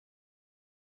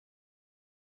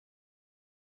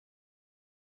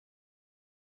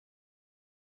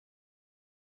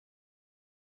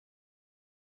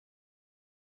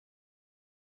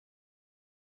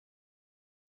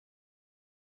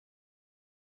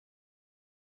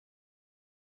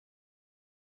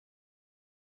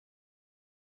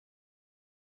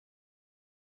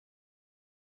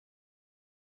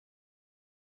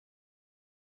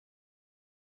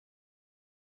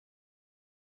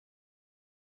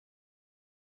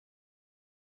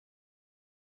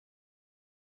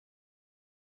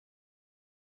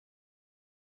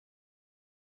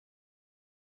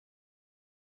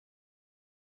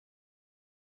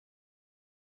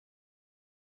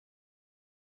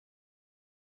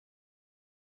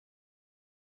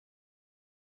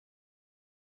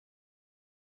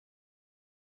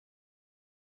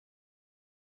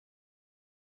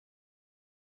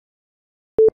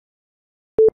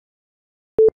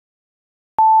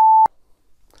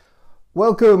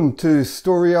Welcome to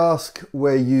Story Ask,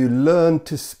 where you learn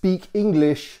to speak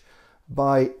English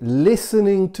by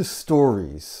listening to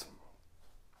stories.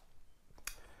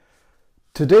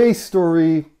 Today's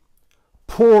story,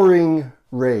 Pouring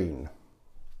Rain.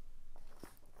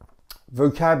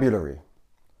 Vocabulary.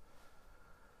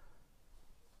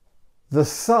 The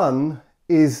sun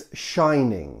is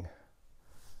shining.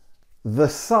 The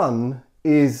sun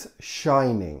is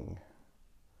shining.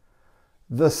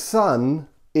 The sun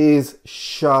is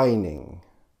shining.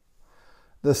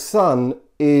 The sun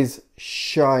is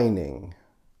shining.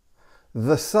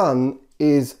 The sun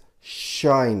is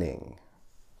shining.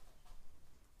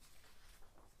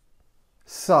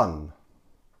 Sun.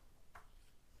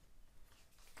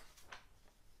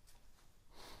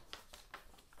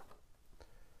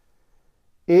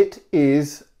 It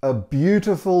is a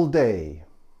beautiful day.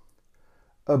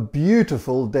 A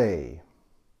beautiful day.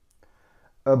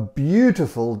 A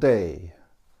beautiful day.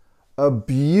 A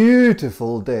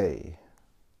beautiful day.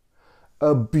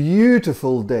 A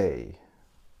beautiful day.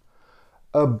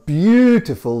 A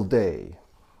beautiful day.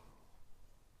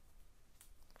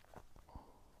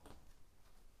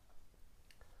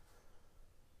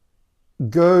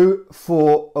 Go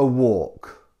for a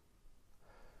walk.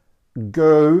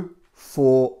 Go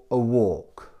for a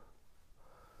walk.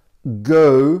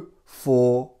 Go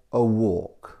for a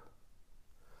walk.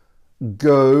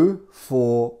 Go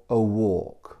for a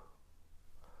walk.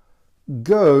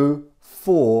 Go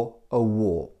for a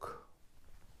walk.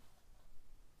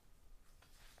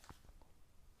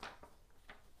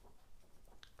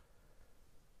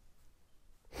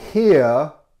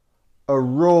 Hear a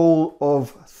roll of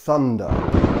thunder.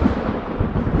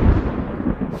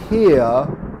 Hear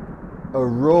a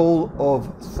roll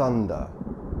of thunder.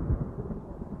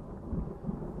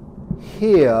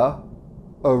 Hear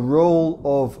a roll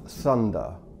of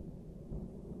thunder.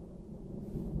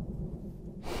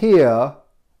 Hear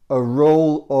a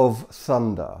roll of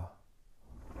thunder.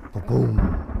 Boom.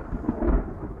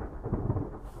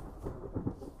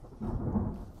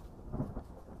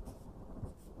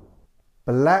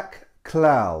 Black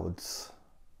clouds.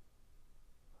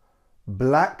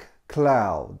 Black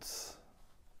clouds.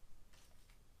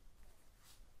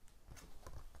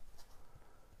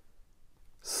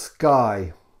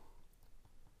 Sky.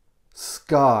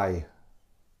 Sky.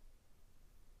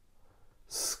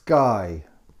 Sky.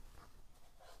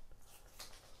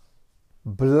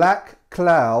 Black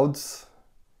clouds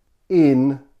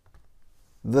in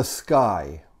the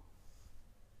sky.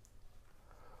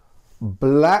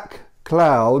 Black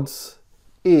clouds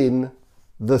in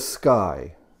the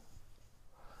sky.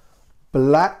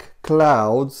 Black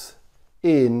clouds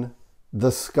in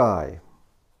the sky.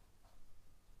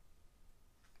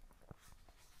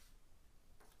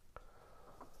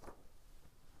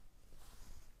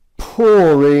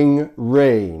 Pouring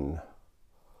rain.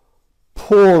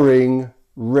 Pouring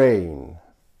rain.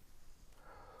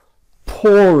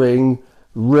 Pouring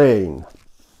rain.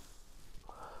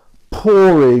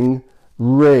 Pouring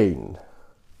rain.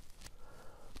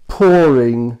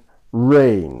 Pouring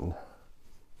rain.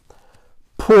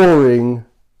 Pouring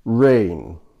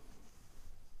rain.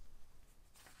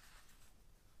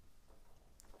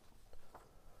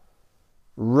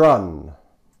 Run.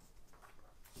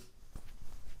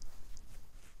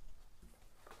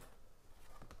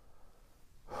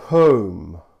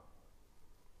 Home.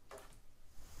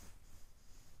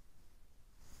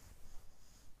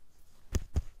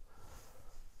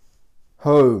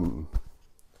 Home.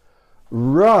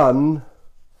 Run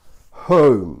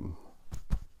home.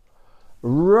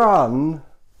 Run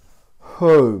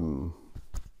home.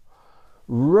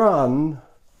 Run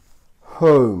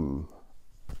home.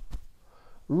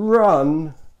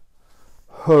 Run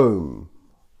home.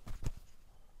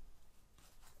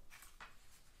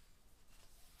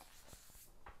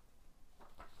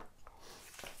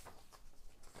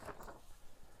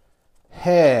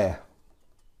 Hair.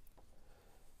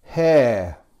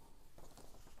 Hair.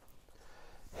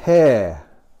 Hair.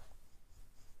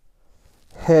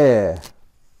 Hair.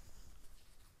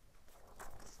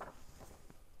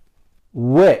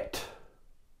 Wet.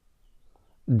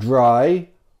 Dry.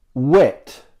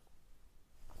 Wet.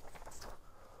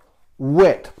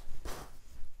 Wet.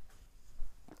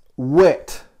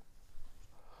 Wet.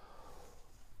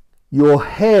 Your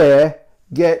hair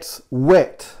gets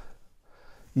wet.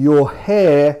 Your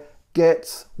hair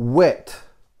gets wet.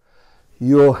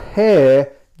 Your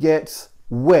hair gets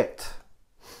wet.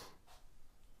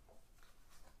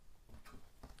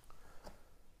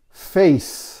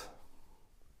 Face.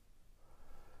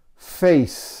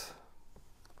 Face.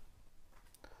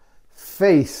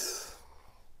 Face.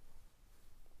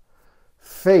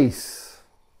 Face.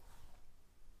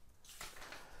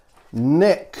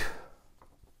 neck,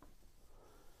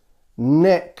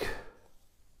 neck,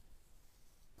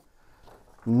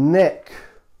 neck,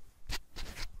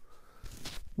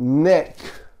 neck,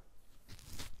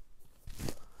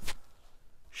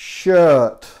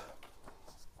 shirt,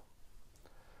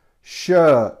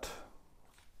 shirt,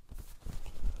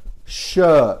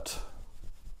 shirt,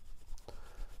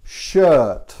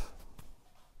 shirt,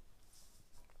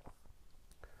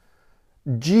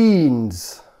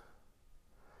 jeans,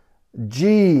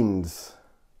 jeans,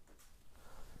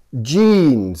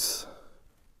 jeans,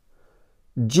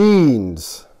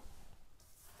 jeans,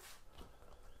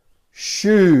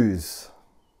 shoes,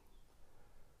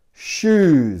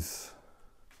 shoes,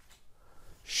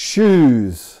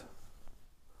 shoes,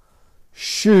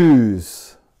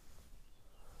 shoes,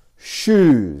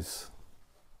 shoes.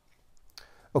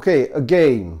 Okay,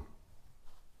 again.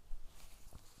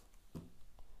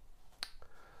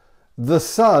 The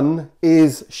sun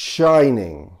is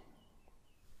shining.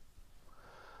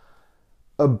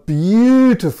 A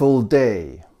beautiful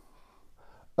day.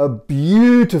 A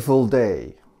beautiful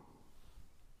day.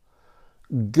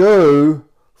 Go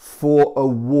for a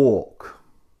walk.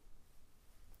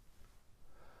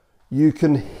 You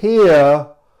can hear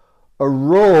a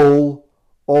roll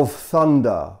of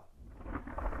thunder.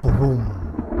 Boom.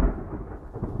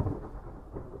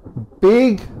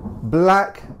 Big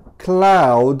black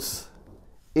clouds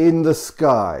in the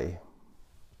sky.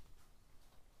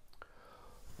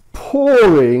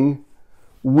 Pouring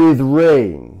with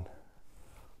rain.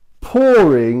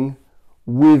 Pouring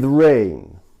with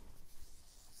rain.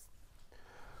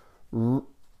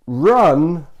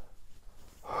 Run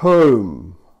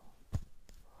home.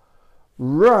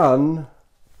 Run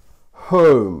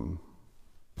home.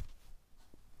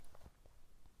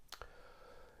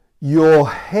 Your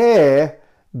hair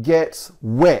gets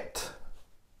wet.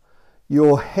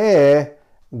 Your hair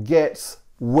gets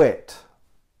wet.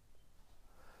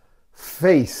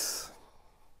 Face,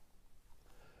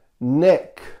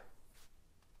 neck,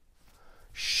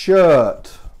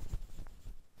 shirt,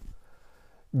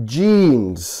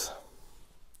 jeans,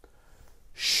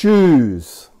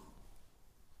 shoes.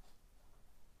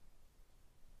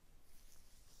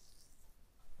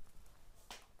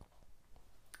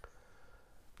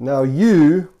 Now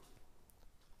you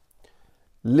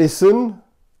listen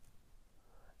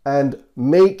and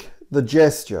make the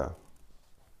gesture.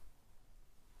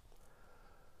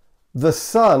 The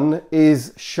sun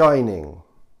is shining.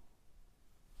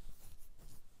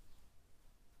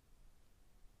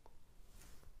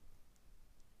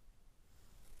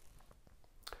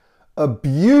 A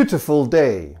beautiful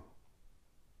day.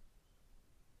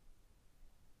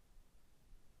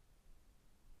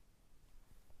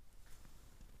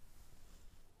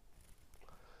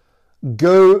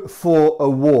 Go for a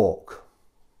walk.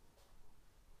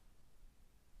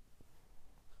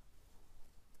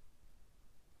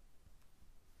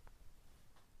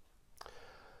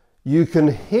 You can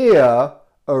hear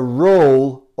a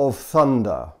roll of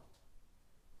thunder.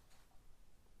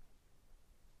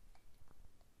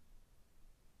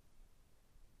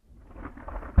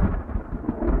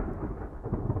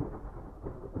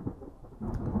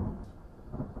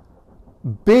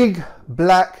 Big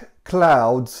black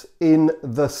clouds in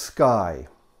the sky.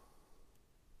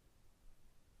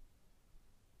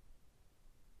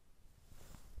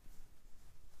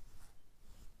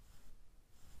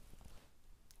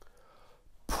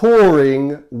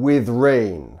 Pouring with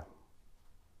rain.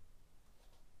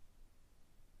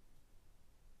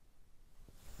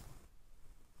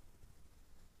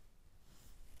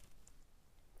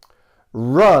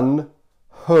 Run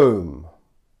home.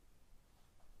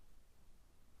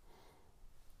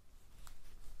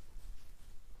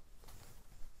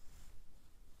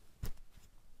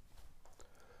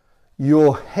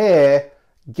 Your hair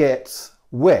gets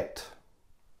wet.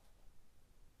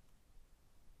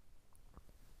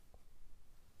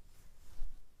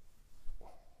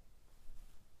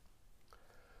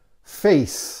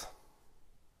 Face,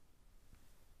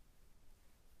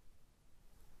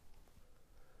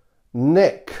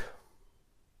 neck,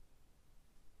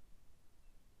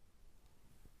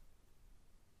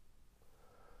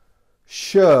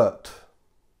 shirt,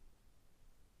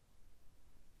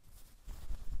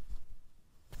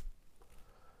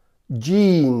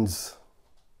 jeans,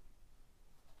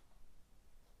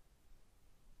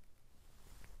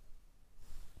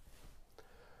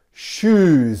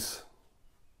 shoes.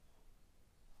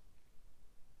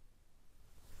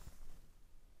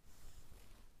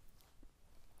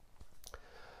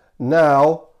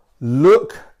 Now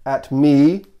look at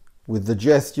me with the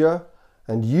gesture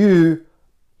and you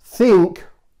think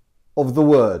of the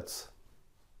words.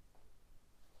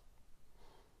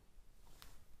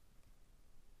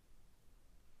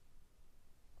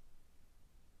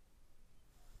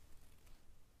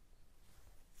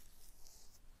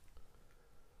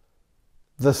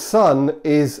 The sun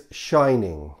is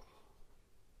shining.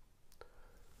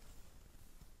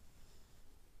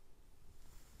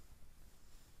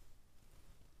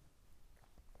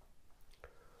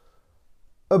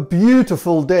 A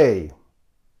beautiful day.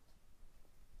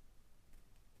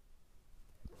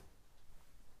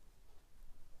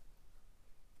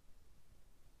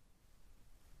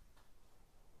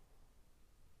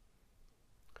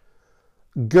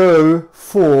 Go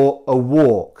for a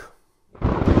walk.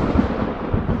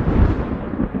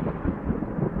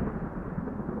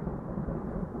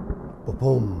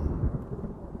 Boom.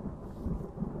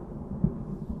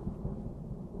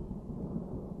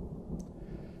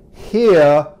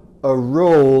 Hear a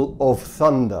roll of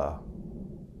thunder.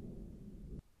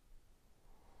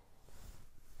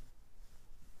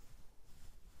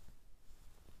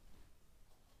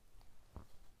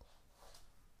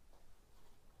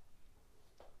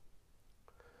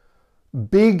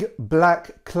 Big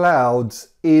black clouds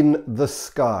in the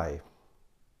sky.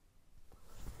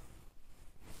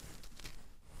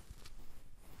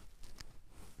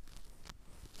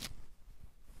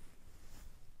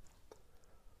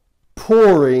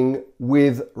 Pouring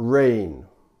with rain.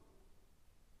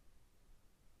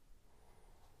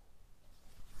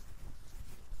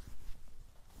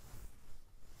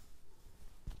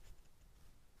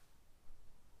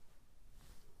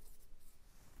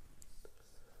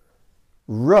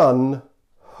 Run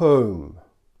home.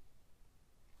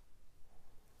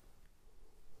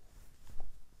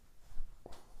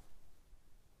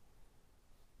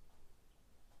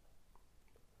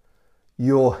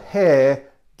 Your hair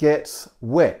gets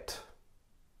wet.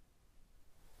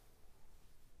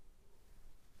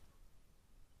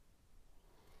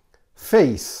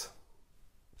 Face.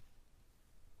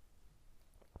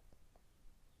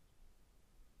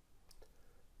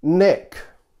 Neck.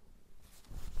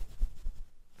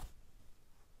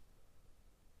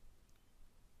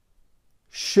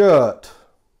 Shirt.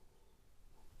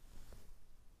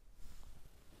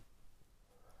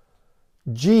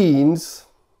 Jeans.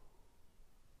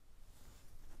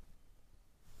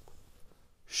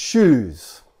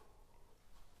 Shoes.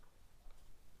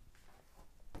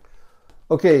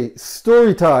 Okay,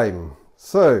 story time.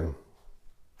 So,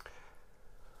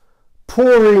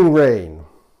 pouring rain.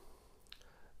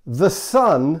 The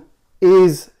sun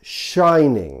is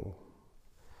shining.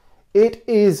 It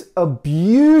is a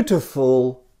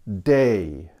beautiful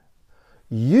day.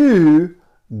 You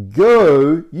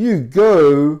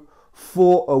go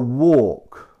for a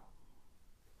walk.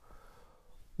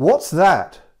 What's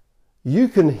that? You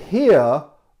can hear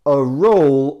a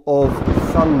roll of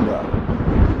thunder.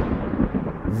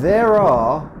 There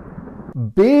are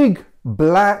big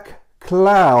black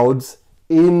clouds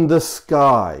in the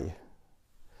sky.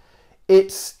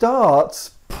 It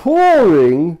starts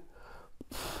pouring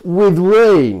with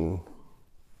rain.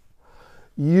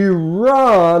 You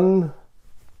run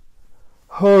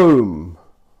home.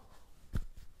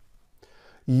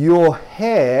 Your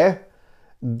hair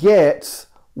gets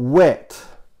wet.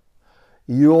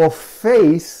 Your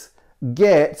face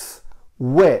gets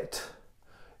wet.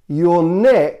 Your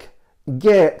neck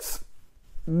gets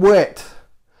wet.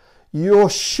 Your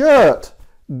shirt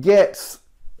gets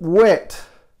wet.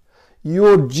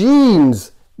 Your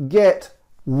jeans get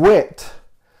wet.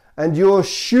 And your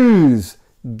shoes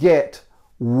get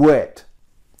wet.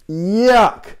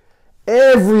 Yuck!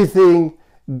 Everything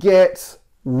gets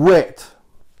wet.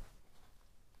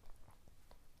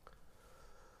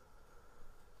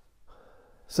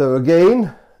 So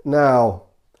again, now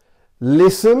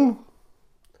listen,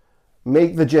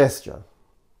 make the gesture.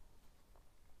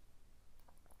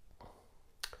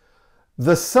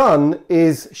 The sun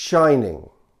is shining.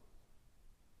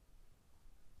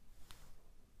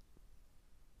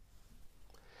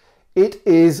 It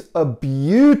is a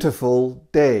beautiful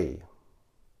day.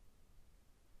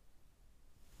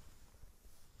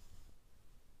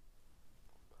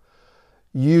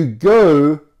 You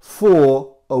go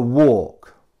for a walk.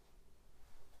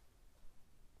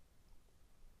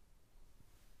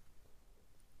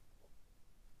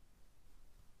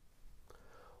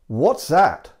 What's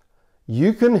that?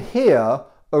 You can hear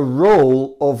a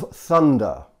roll of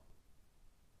thunder.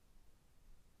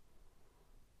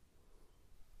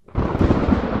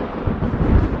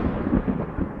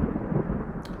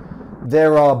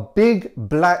 There are big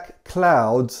black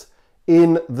clouds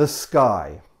in the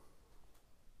sky.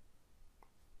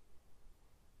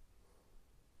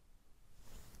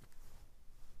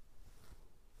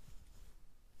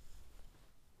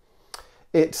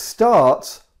 It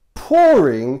starts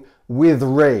pouring with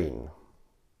rain.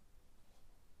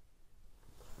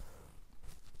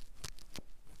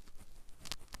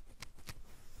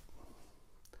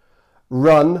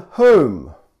 run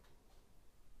home.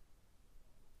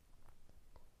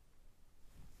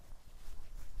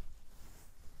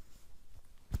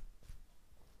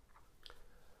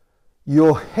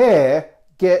 Your hair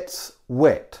gets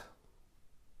wet.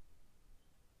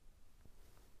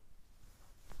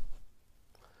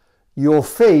 Your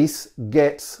face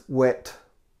gets wet.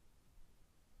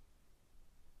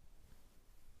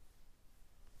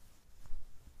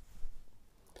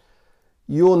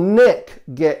 Your neck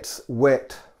gets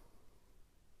wet.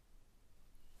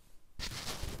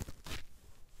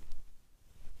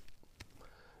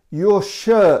 Your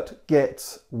shirt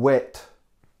gets wet.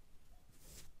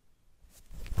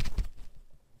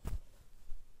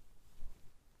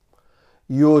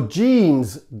 Your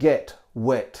jeans get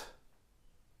wet.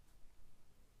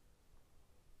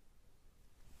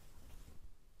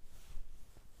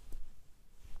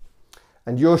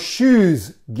 And your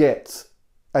shoes get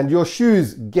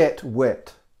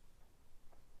wet.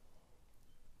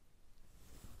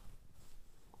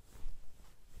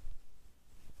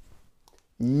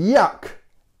 Yuck!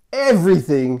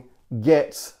 Everything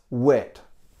gets wet.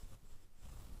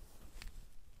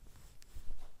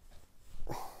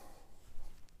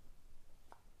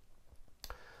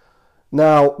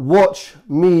 Now watch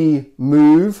me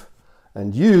move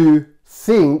and you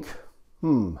think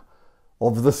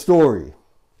of the story.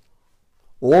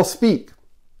 Or speak.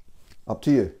 Up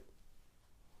to you.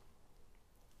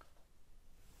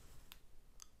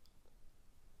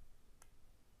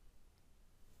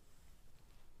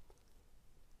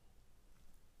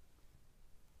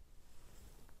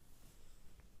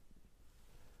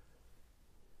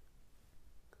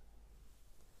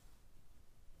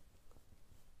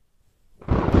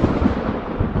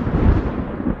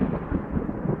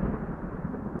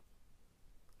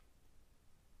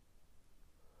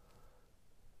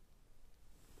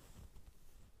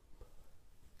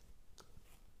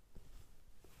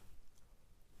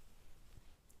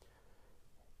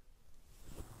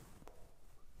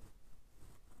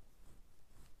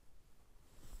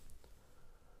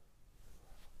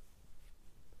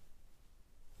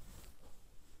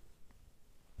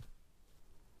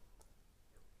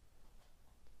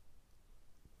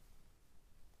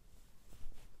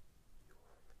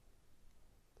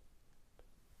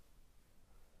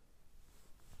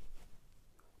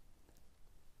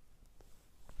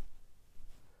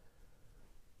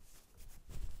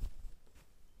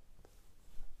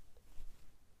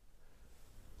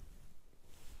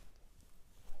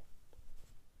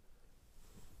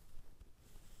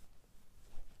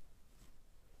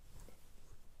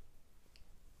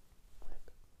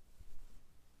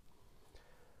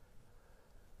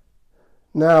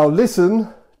 Now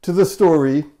listen to the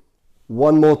story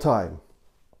one more time.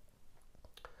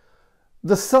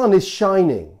 The sun is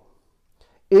shining.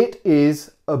 It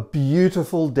is a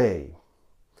beautiful day.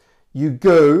 You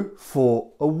go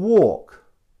for a walk.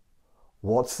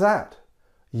 What's that?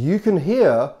 You can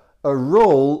hear a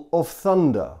roll of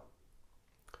thunder.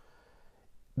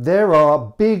 There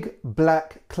are big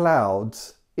black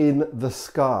clouds in the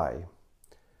sky.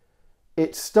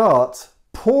 It starts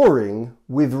pouring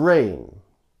with rain.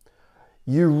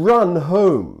 You run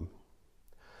home.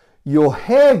 Your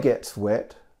hair gets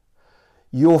wet.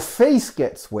 Your face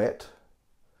gets wet.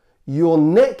 Your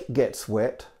neck gets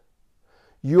wet.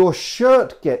 Your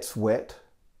shirt gets wet.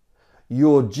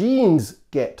 Your jeans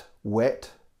get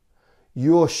wet.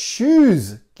 Your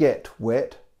shoes get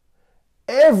wet.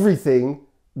 Everything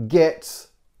gets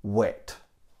wet.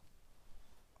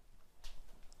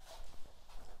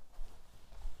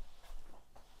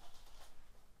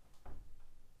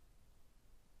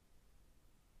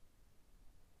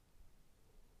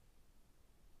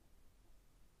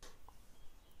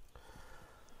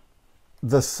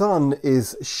 The sun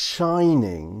is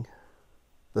shining.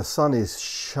 The sun is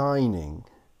shining.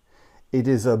 It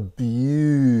is a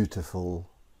beautiful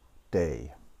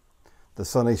day. The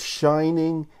sun is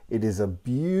shining. It is a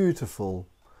beautiful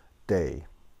day.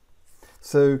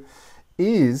 So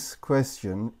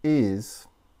question is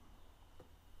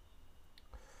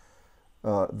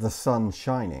the sun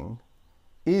shining?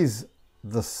 Is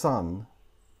the sun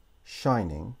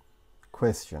shining?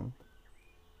 Question.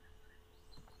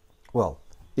 Well,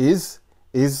 is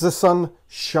the sun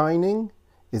shining?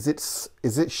 Is it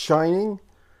shining?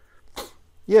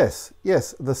 Yes,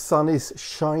 the sun is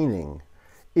shining.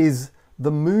 Is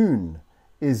the moon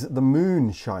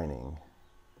shining?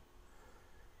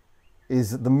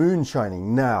 Is the moon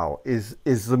shining now? Is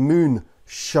the moon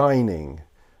shining?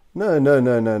 No.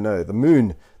 The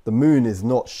moon is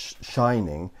not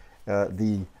shining.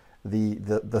 The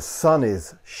sun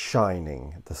is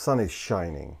shining. The sun is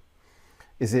shining.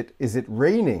 Is it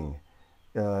raining?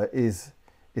 Is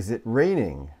it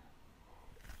raining?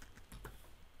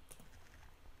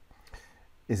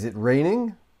 Is it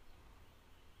raining?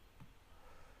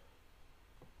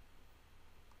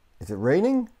 Is it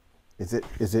raining? Is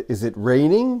it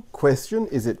raining? Question,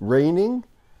 is it raining?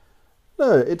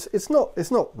 No, it's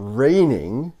not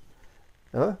raining.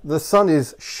 The sun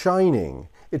is shining.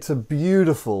 It's a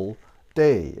beautiful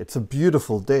day. It's a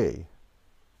beautiful day.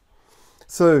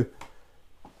 So,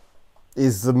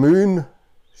 is the moon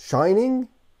shining?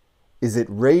 Is it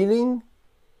raining?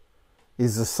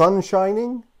 Is the sun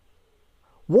shining?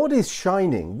 What is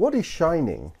shining? What is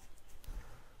shining?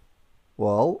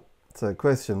 Well, so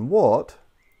question, what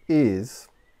is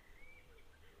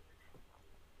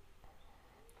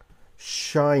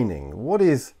shining? What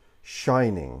is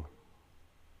shining?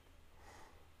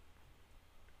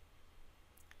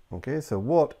 Okay, so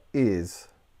what is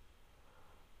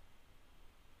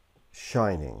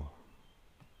shining?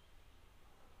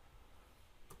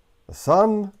 The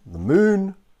sun, the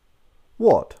moon,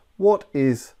 what? What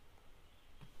is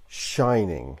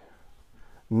shining?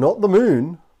 Not the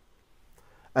moon,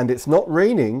 and it's not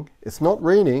raining,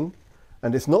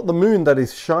 and it's not the moon that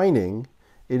is shining,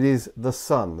 it is the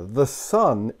sun. The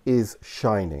sun is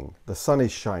shining. The sun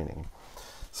is shining.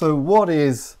 So what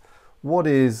is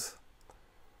the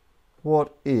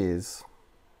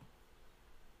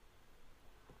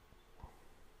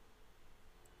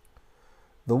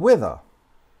weather?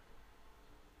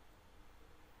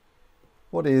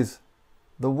 What is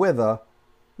the weather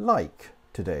like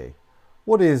today?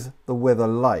 What is the weather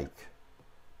like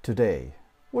today?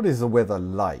 What is the weather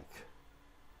like?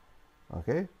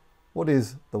 Okay, what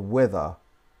is the weather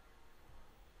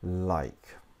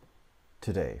like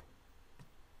today?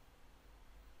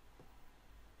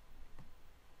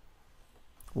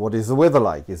 What is the weather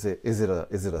like? Is it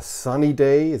a sunny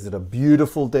day? Is it a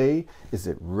beautiful day? Is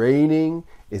it raining?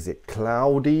 Is it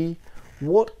cloudy?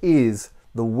 What is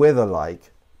the weather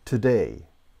like today?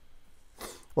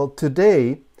 Well,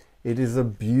 today it is a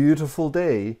beautiful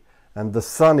day and the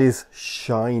sun is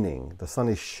shining. The sun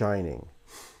is shining.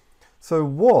 So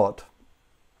what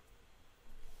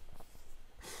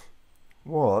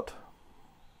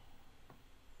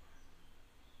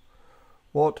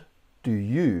do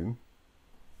you,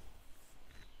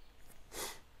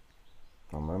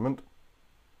 one moment,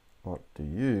 what do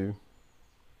you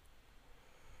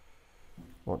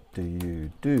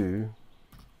do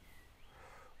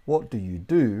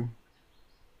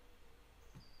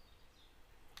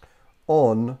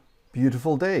on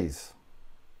beautiful days?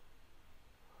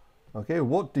 Okay,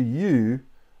 what do you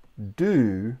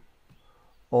do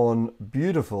on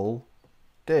beautiful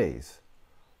days?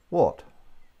 What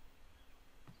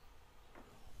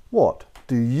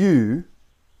do you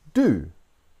do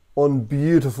on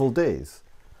beautiful days?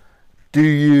 Do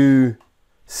you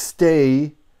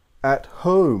stay at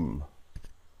home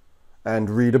and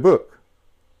read a book?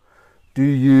 Do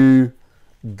you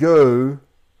go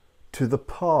to the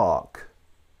park?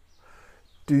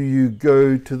 Do you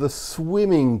go to the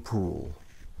swimming pool?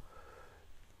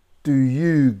 Do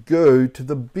you go to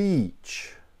the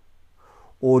beach?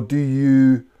 Or do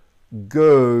you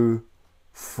go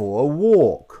for a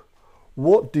walk?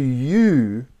 What do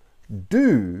you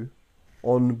do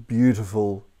on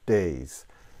beautiful days?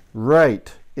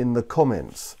 Write in the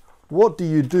comments. What do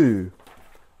you do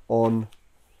on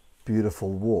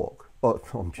beautiful walk? Oh,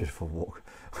 on beautiful walk.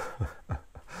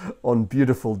 On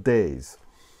beautiful days.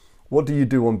 What do you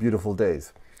do on beautiful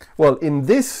days? Well, in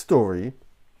this story,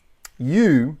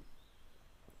 you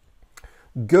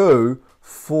go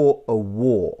for a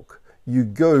walk. You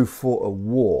go for a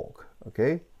walk,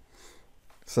 okay?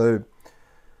 So,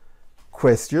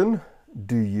 question,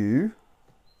 do you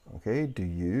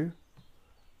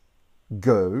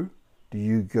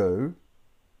go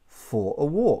for a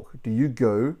walk? Do you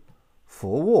go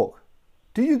for a walk?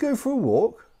 Do you go for a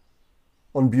walk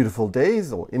on beautiful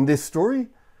days or in this story?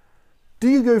 Do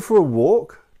you go for a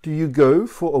walk? Do you go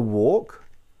for a walk?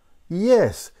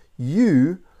 Yes,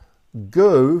 you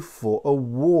go for a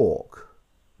walk.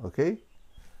 Okay?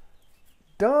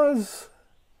 Does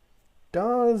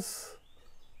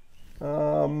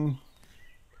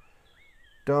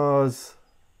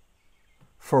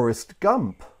Forrest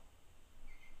Gump,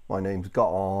 my name's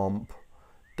Gump,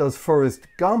 does Forrest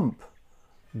Gump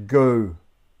go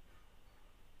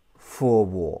for a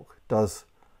walk? Does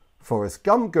Forrest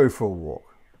Gump go for a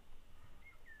walk?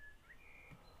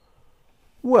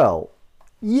 Well,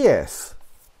 yes,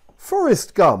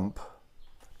 Forrest Gump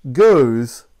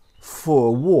goes for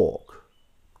a walk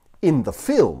in the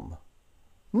film,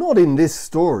 not in this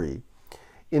story.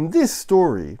 In this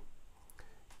story,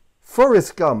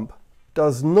 Forrest Gump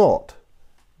does not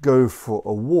go for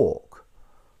a walk.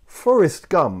 Forrest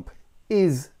Gump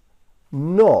is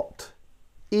not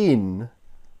in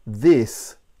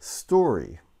this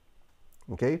story.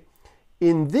 Okay?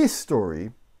 In this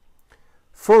story,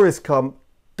 Forrest Gump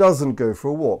doesn't go for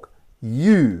a walk.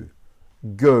 You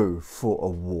go for a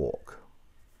walk.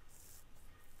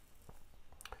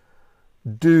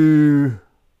 Do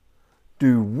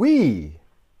we,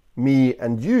 me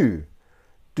and you,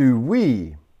 do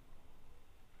we?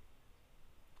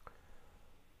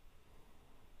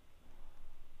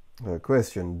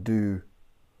 Question, do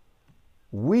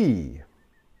we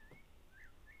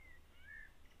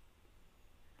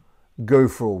go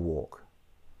for a walk?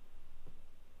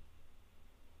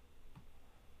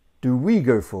 Do we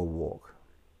go for a walk?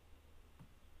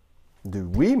 Do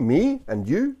we, me and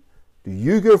you? Do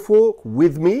you go for a walk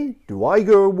with me? Do I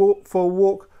go for a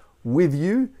walk with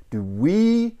you? Do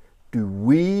we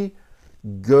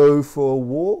go for a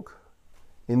walk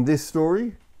in this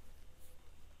story?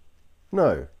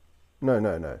 No.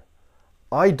 No.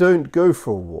 I don't go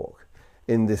for a walk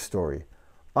in this story.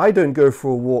 I don't go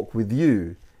for a walk with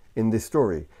you in this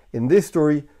story. In this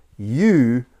story,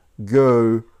 you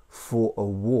go for a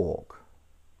walk.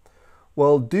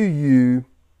 Well, do you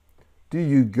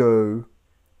go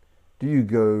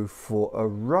for a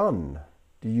run?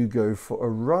 Do you go for a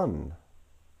run?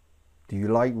 Do you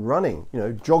like running? You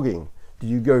know, jogging. Do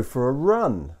you go for a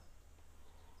run?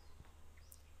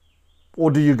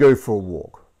 Or do you go for a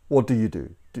walk? What do you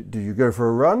do? Do you go for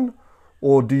a run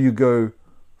or do you go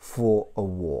for a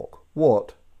walk?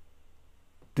 What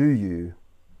do you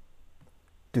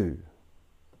do?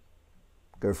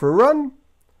 Go for a run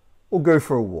or go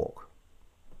for a walk?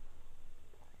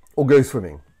 Or go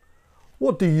swimming?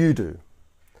 What do you do?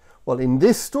 Well, in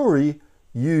this story,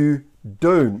 you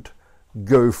don't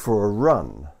go for a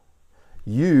run.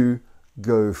 You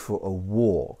go for a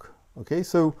walk. Okay,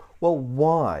 so, well,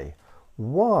 why?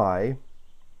 Why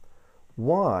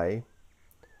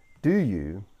do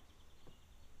you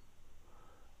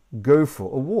go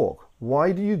for a walk?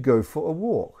 Why do you go for a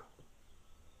walk?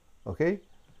 Okay?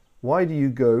 Why do you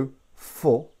go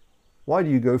for a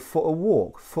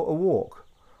walk? For a walk.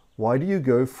 Why do you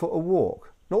go for a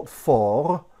walk? Not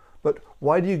for, but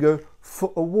why do you go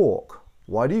for a walk?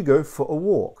 Why do you go for a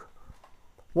walk?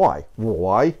 Why?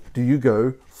 Why do you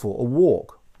go for a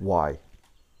walk? Why?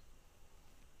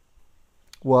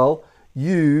 Well,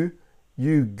 you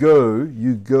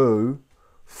go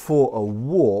for a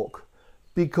walk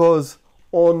because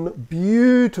on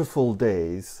beautiful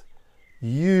days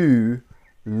you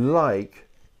like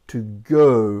to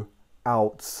go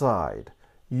outside.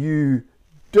 You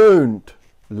don't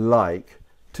like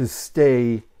to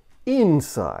stay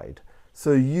inside.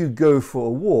 So you go for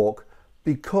a walk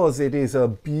because it is a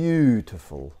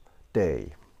beautiful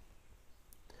day.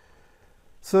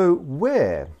 So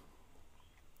where?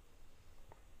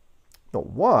 Not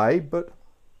why, but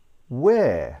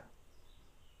where?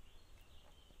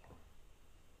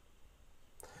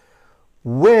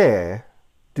 Where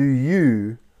do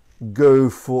you go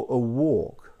for a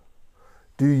walk?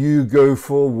 Do you go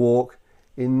for a walk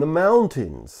in the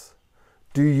mountains?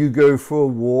 Do you go for a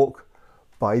walk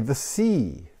by the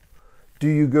sea? Do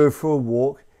you go for a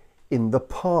walk in the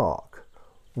park?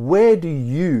 Where do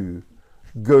you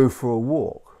go for a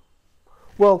walk?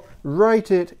 Well,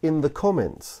 write it in the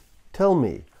comments. Tell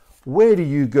me, where do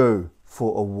you go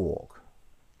for a walk?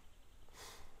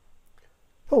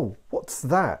 Oh, what's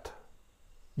that?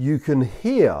 You can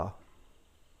hear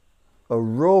a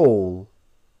roll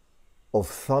of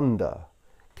thunder.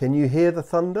 Can you hear the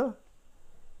thunder?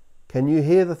 Can you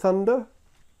hear the thunder?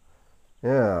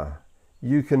 Yeah,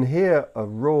 you can hear a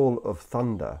roll of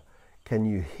thunder. Can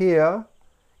you hear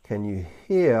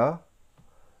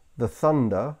the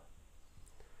thunder?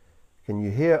 Can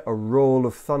you hear a roll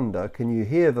of thunder? Can you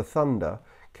hear the thunder?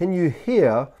 Can you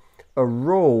hear a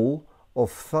roll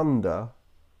of thunder?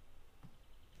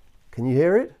 Can you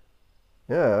hear it?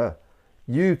 Yeah.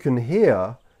 You can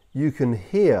hear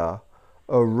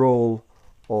a roll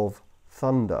of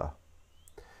thunder.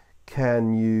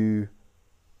 Can you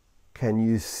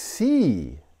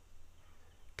see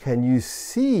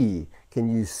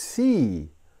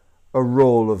a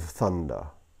roll of thunder?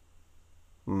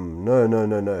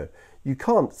 No. You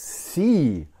can't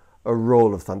see a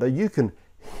roll of thunder. You can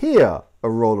hear a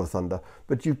roll of thunder,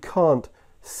 but you can't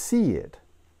see it.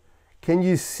 Can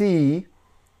you see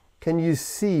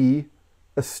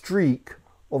a streak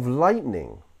of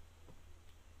lightning?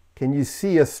 Can you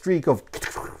see a streak of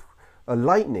a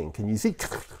lightning? Can you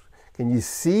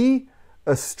see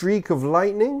a streak of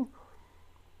lightning?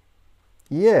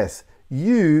 Yes,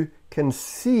 you can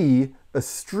see a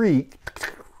streak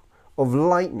of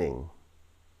lightning.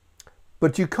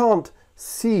 But you cannot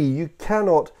see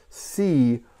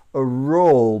a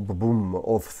roll boom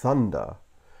of thunder.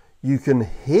 You can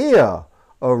hear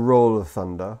a roll of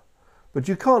thunder, but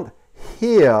you can't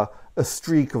hear a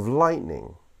streak of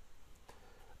lightning.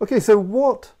 Okay, so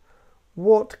what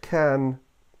can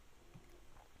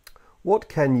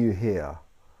you hear?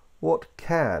 What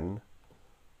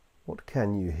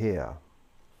can you hear?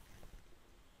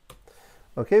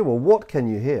 Okay, well, what can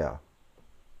you hear?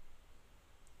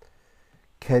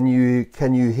 Can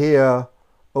you hear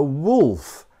a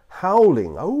wolf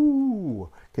howling? Oh,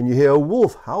 can you hear a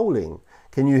wolf howling?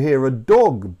 Can you hear a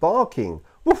dog barking?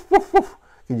 Woof, woof, woof.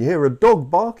 Can you hear a dog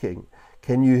barking?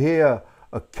 Can you hear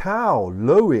a cow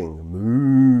lowing?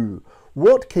 Moo.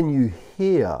 What can you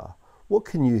hear? What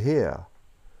can you hear?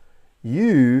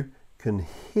 You can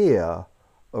hear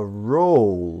a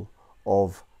roll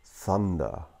of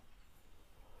thunder.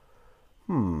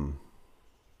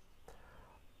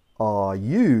 Are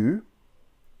you,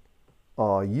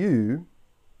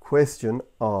 question,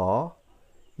 are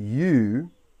you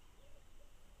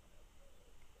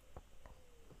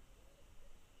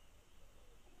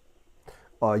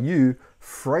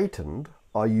frightened?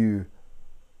 Are you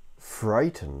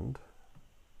frightened?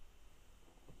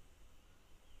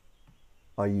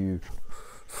 Are you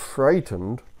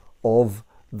frightened of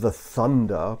the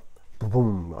thunder?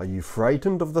 Boom. Are you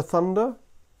frightened of the thunder?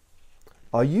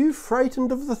 Are you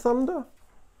frightened of the thunder?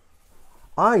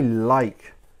 I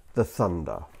like the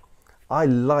thunder. I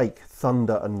like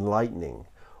thunder and lightning.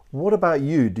 What about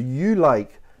you? Do you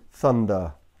like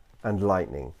thunder and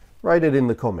lightning? Write it in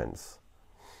the comments.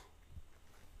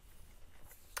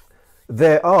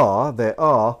 There are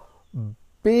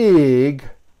big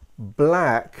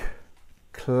black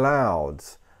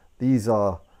clouds. These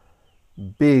are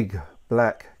big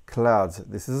black clouds.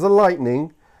 This is the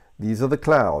lightning. These are the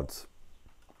clouds.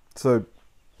 So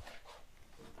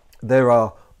there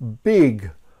are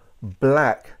big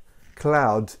black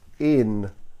clouds in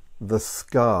the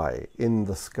sky.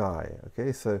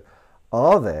 Okay, so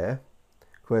are there,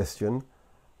 question,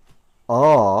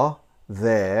 are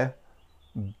there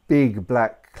big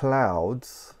black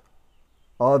clouds?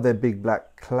 Are there big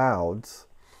black clouds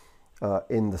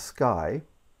in the sky?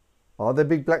 Are there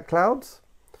big black clouds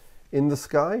in the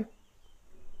sky?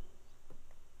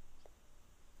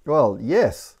 Well,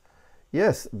 yes.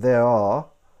 Yes, there are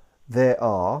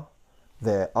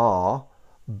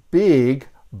big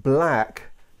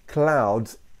black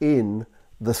clouds in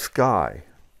the sky.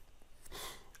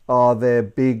 Are there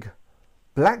big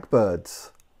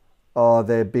blackbirds? Are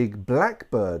there big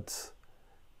blackbirds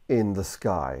in the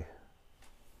sky?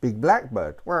 Big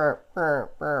blackbird.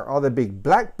 Are there big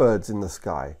blackbirds in the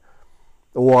sky?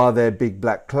 Or are there big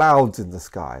black clouds in the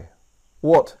sky?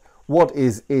 What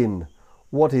is in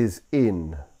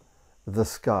the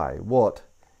sky? What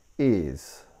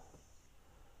is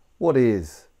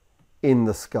in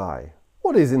the sky?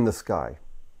 What is in the sky?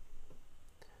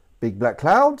 Big black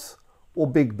clouds or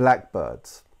big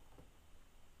blackbirds?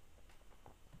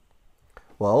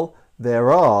 Well,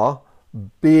 there are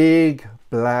big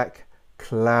black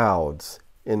clouds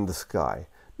in the sky.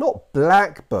 Not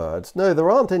blackbirds. No,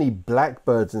 there aren't any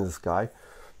blackbirds in the sky.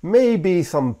 Maybe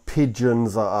some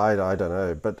pigeons, I don't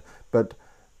know, but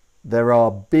there are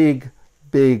big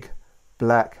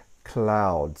black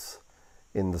clouds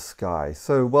in the sky.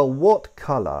 So, well, what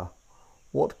color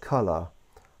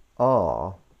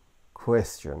are,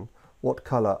 question, what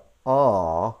color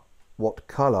are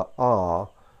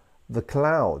the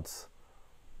clouds?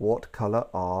 What color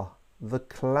are the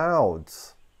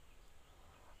clouds?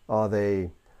 Are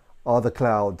the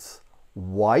clouds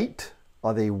white?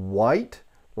 Are they white?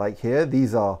 Like here,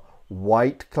 these are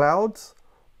white clouds.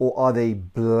 Or are they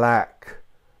black,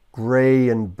 grey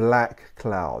and black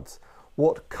clouds?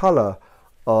 What color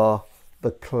are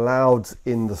the clouds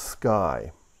in the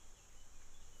sky?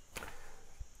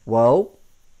 Well,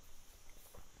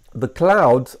 the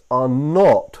clouds are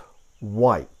not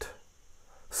white.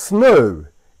 Snow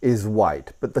is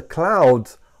white, but the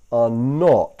clouds are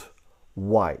not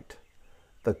white.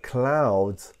 The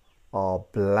clouds are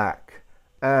black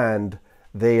and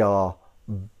they are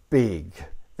big.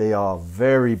 They are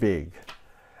very big.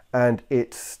 And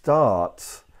it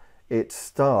starts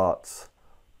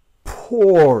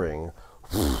pouring.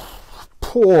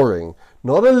 Pouring.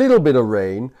 Not a little bit of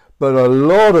rain, but a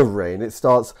lot of rain. It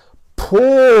starts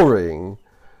pouring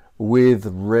with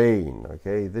rain.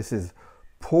 Okay, this is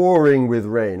pouring with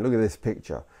rain. Look at this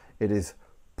picture. It is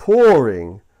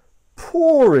pouring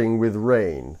with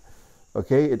rain.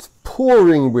 Okay, it's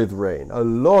pouring with rain. A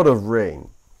lot of rain.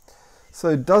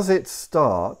 So does it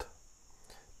start,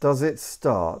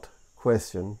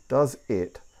 Question, does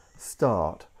it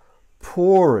start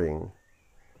pouring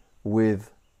with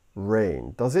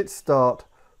rain? Does it start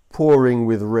pouring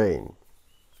with rain?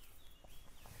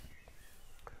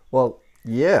 Well,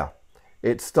 yeah,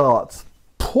 it starts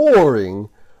pouring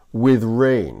with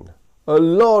rain. A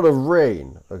lot of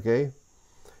rain, okay?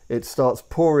 It starts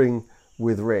pouring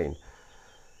with rain.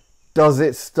 Does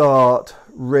it start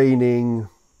raining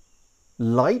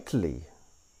lightly?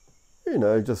 You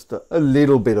know, just a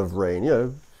little bit of rain, you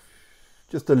know,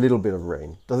 just a little bit of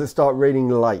rain. Does it start raining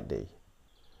lightly?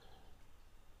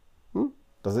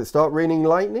 Does it start raining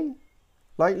lightly?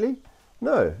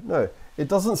 No, no. It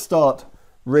doesn't start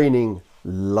raining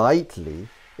lightly.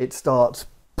 It starts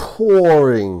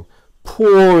pouring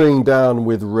down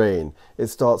with rain. It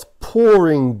starts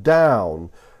pouring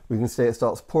down. We can say it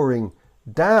starts pouring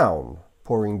down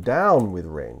with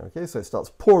rain. Okay, so it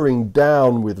starts pouring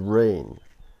down with rain.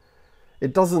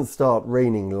 It doesn't start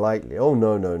raining lightly. Oh,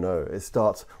 no, no, no. It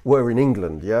starts, we're in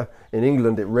England, yeah? In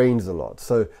England, it rains a lot.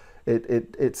 So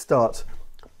it starts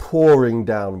pouring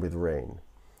down with rain.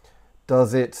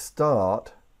 Does it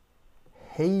start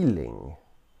hailing?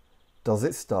 Does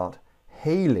it start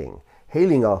hailing?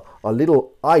 Hailing are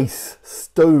little ice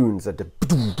stones.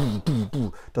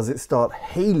 Does it start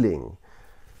hailing?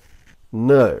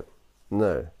 No,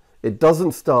 no. It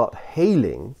doesn't start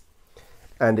hailing.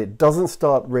 And it doesn't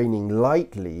start raining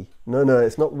lightly. No, no,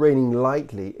 it's not raining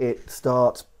lightly. It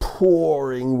starts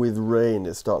pouring with rain.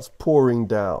 It starts pouring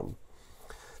down.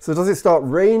 So does it start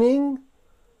raining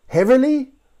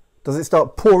heavily? Does it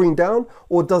start pouring down?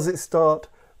 Or does it start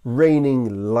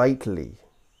raining lightly?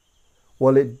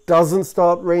 Well, it doesn't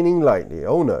start raining lightly.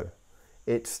 Oh, no.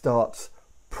 It starts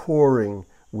pouring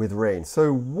with rain.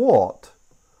 So what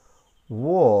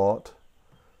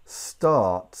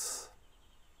starts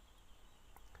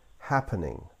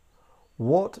happening?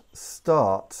 What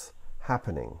starts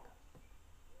happening?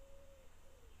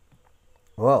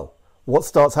 Well, what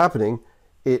starts happening?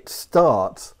 It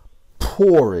starts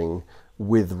pouring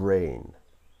with rain.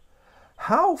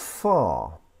 How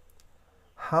far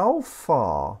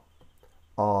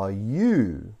are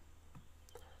you?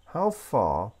 How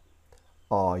far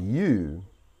are you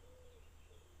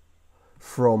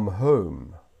from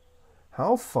home?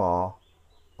 How far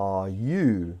are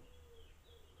you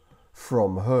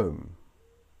from home?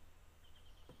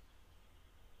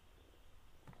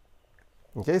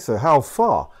 Okay, so how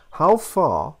far? How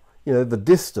far, you know, the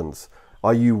distance.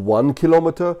 Are you 1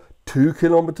 kilometer, 2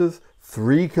 kilometers,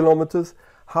 3 kilometers?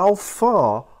 How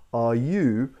far are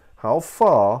you? How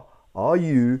far are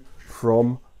you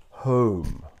from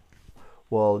home?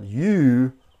 Well,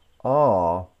 you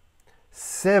are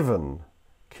 7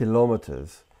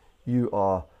 kilometers. You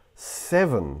are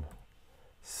 7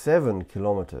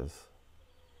 kilometers.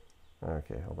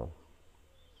 Okay, hold on.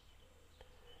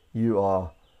 You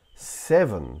are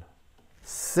 7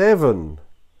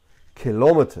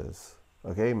 kilometers.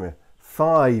 Okay,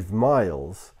 5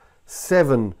 miles,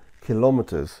 7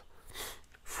 kilometers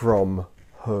from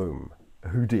home.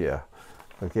 Oh dear.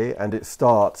 Okay, and it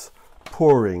starts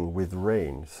pouring with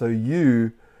rain. So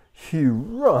you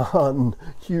run.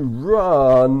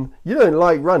 You don't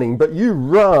like running, but you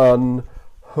run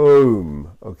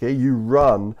home. Okay, you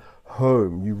run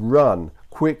home. You run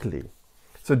quickly.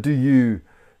 So do you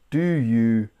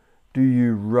run?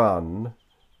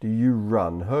 Do you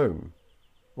run home?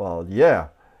 Well, yeah.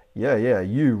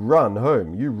 You run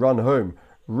home. You run home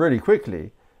really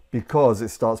quickly because it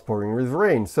starts pouring with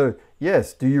rain. So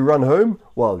yes, do you run home?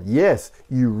 Well, yes,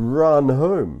 you run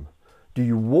home. Do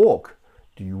you walk?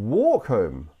 Do you walk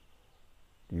home?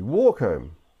 Do you walk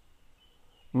home?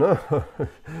 No.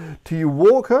 Do you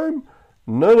walk home?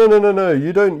 No.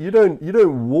 You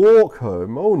don't walk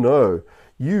home. Oh no.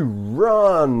 You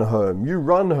run home. You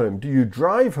run home. Do you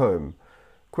drive home?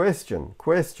 Question.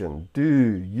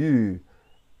 Do you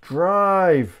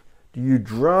drive? Do you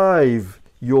drive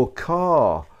your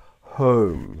car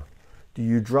home? Do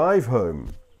you drive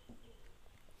home?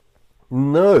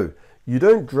 No, you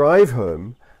don't drive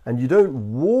home and you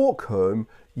don't walk home.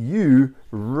 You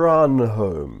run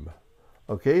home.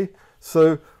 Okay?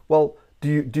 So, well, do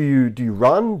you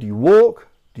run? Do you walk?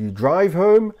 Do you drive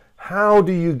home? How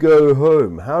do you go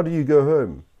home? How do you go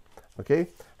home? Okay?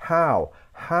 How?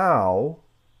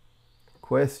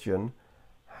 Question.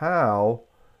 How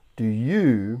do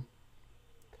you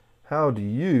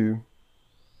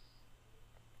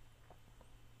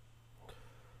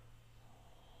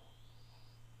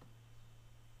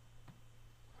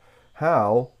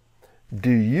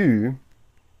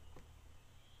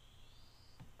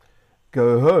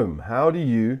go home? How do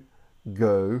you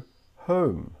go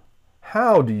home?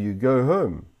 How do you go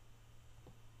home?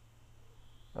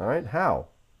 All right, how?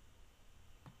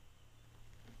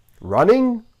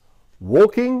 Running,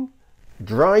 walking,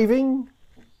 driving,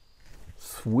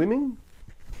 swimming,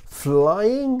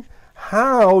 flying.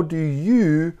 How do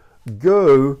you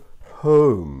go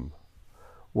home?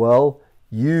 Well,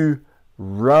 you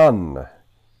run.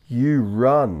 You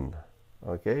run.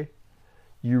 Okay?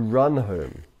 You run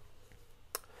home.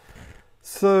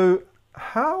 So,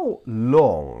 how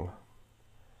long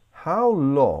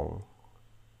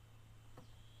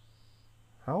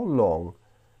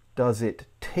does it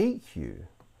take you?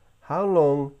 How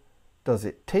long does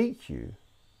it take you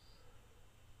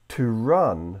to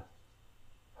run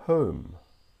home?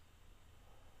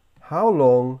 How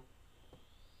long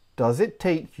does it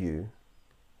take you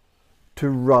to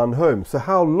run home? So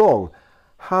how long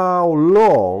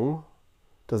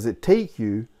does it take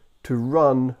you to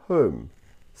run home?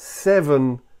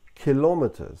 7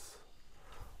 kilometers.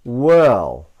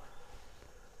 Well,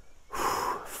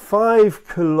 5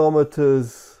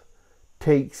 kilometers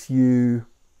takes you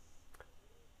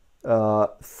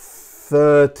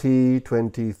 30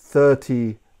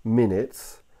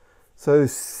 minutes. So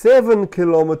 7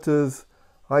 kilometers,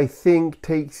 I think,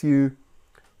 takes you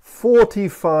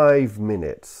 45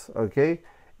 minutes. Okay,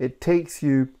 it takes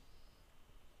you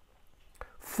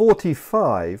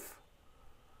 45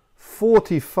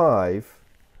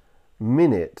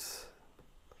 minutes.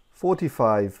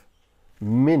 45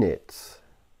 minutes.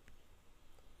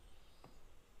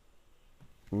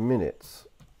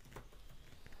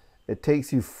 It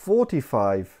takes you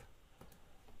 45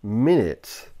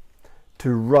 minutes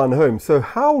to run home. So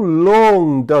how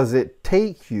long does it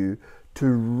take you to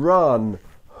run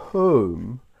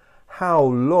home? How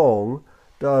long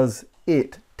does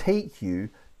it take you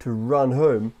to run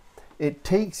home? It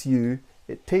takes you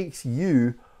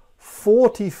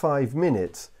 45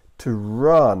 minutes to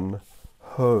run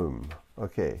home.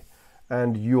 Okay,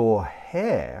 and your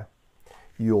hair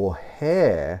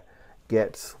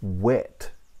gets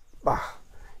wet.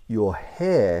 Your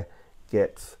hair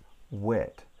gets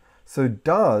wet. So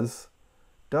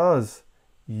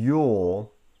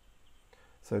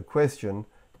question,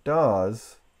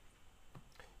 does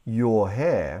your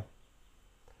hair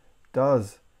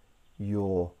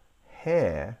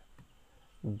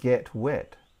get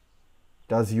wet?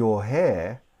 Does your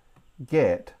hair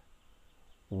get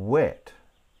wet?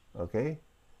 Okay,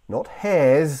 not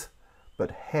hairs,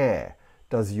 but hair.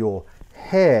 Does your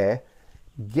hair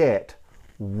get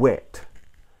wet?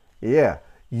 Yeah,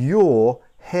 your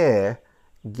hair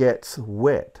gets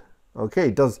wet.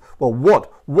 Okay,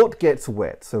 what gets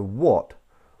wet? So what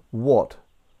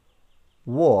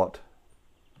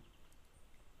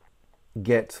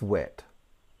gets wet?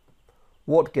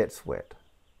 What gets wet?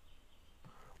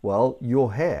 Well,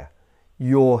 your hair.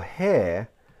 Your hair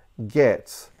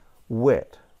gets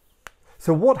wet.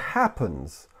 So what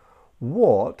happens?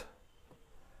 What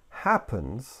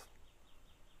happens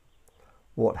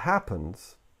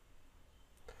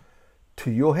to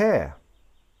your hair?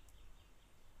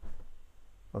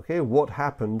 Okay, what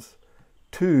happens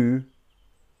to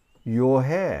your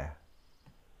hair?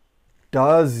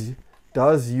 Does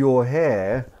your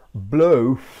hair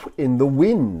blow in the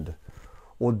wind?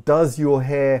 Or does your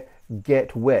hair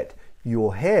get wet?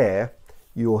 Your hair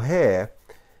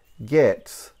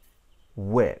gets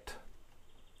wet.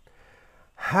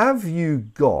 Have you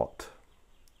got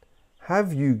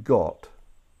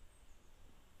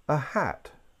a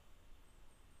hat?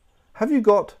 Have you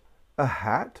got a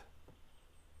hat?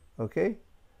 Okay.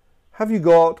 Have you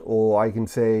got, or I can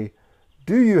say,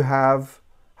 do you have,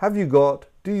 have you got,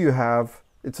 do you have,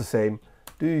 it's the same.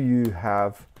 Do you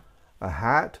have a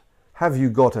hat? Have you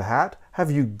got a hat?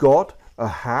 Have you got a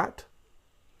hat?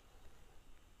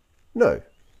 No,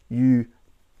 you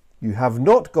have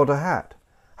not got a hat.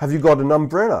 Have you got an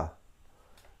umbrella?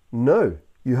 No,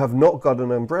 you have not got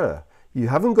an umbrella. You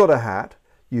haven't got a hat,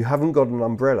 you haven't got an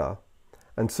umbrella,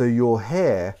 and so your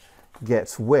hair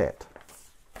gets wet.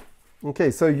 Okay,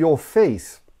 so your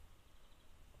face,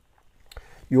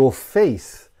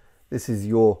 this is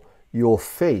your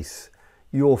face.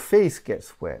 Your face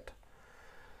gets wet.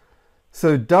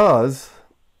 So does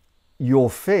your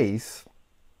face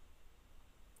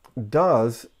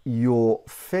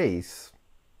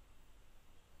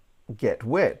get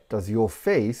wet? Does your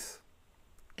face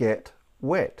get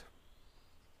wet?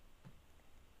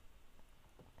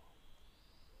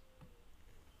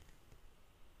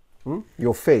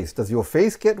 Your face. Does your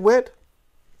face get wet?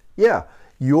 Yeah,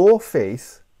 your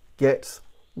face gets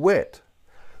wet.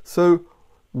 So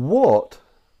what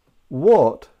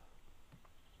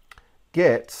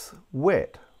gets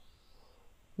wet?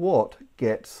 What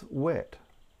gets wet?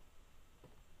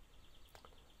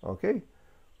 Okay,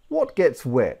 What gets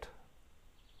wet?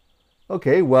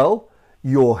 Okay, well,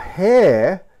 your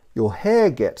hair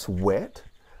gets wet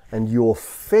and your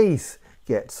face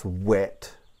gets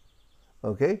wet.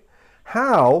 Okay?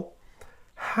 How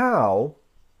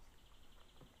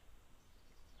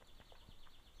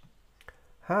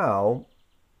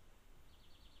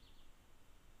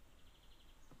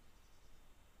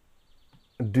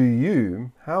do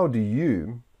you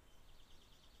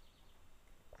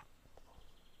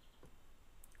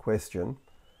question,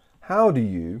 how do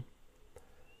you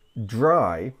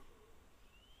dry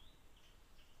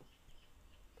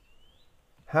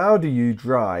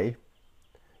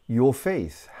your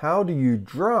face? How do you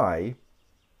dry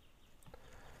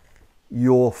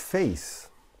your face?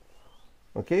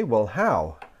 Okay, well,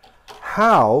 how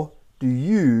do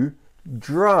you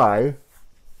dry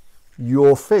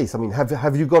your face? I mean,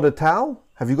 have you got a towel?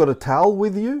 Have you got a towel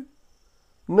with you?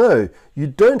 No, you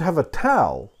don't have a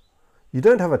towel. You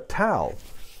don't have a towel,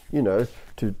 you know,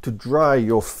 to dry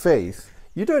your face.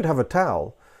 You don't have a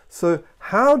towel. So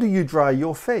how do you dry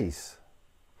your face?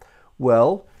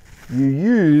 Well, you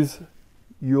use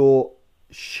your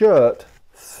shirt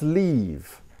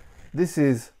sleeve. This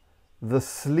is the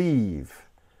sleeve.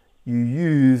 You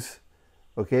use,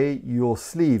 okay, your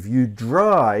sleeve. You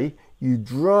dry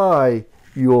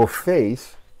your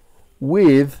face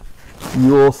with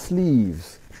your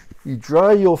sleeves. You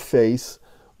dry your face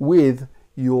with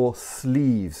your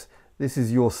sleeves. This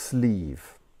is your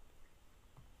sleeve.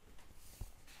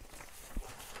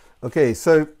 Okay,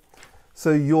 so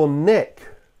your neck,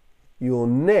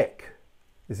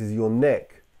 this is your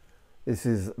neck. This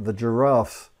is the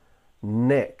giraffe's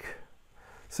neck.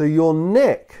 So your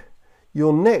neck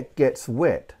gets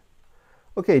wet.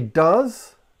 Okay,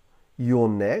 does your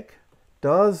neck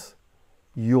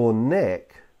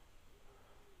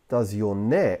get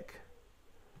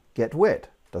wet?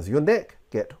 Does your neck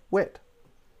get wet?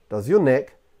 Does your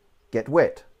neck get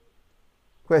wet?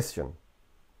 Question.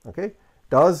 Okay,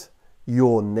 does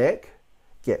your neck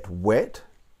get wet?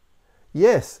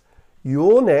 Yes,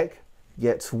 your neck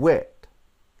gets wet.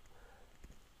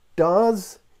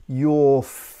 Does your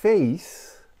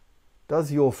face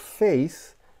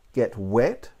get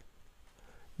wet?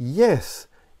 Yes,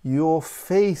 your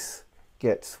face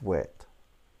gets wet.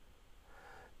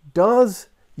 Does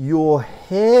your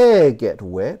hair get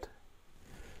wet?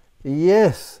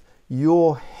 Yes,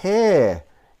 your hair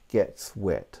gets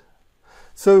wet.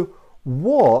 So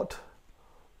what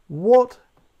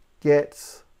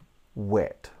gets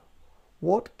wet?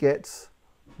 What gets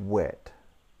wet?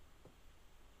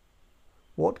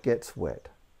 What gets wet?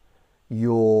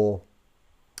 Your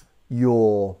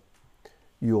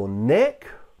neck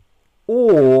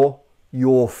or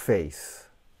your face?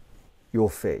 Your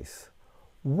face.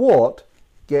 What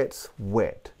gets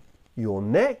wet? Your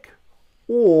neck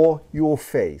or your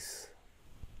face?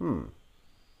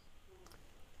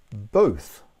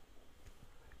 Both.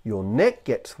 Your neck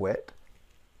gets wet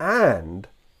and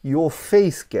your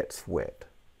face gets wet.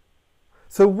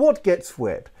 So what gets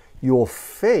wet? Your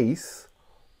face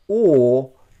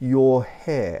or your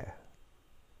hair?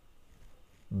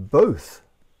 Both.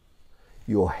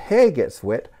 Your hair gets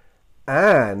wet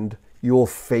and your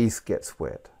face gets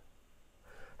wet.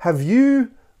 Have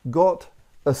you got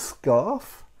a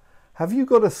scarf? Have you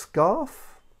got a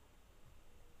scarf?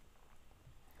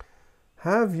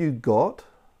 Have you got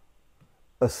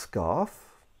a scarf?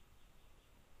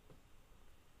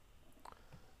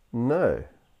 No.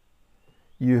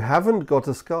 You haven't got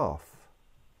a scarf.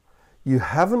 You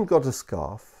haven't got a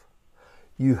scarf.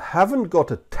 You haven't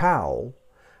got a towel.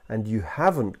 And you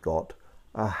haven't got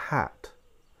a hat.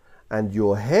 And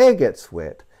your hair gets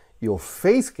wet, your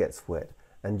face gets wet,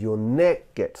 and your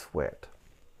neck gets wet.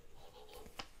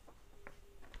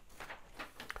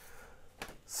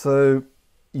 So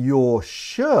your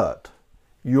shirt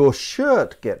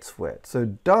gets wet. So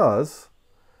does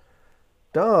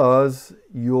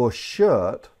your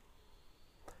shirt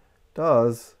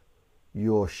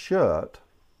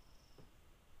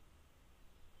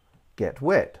get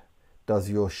wet? Does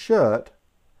your shirt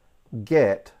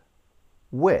get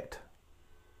wet?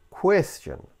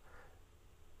 Question.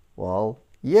 Well,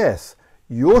 yes,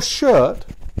 your shirt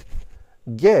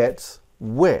gets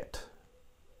wet.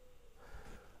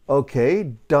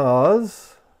 Okay,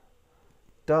 does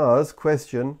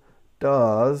question,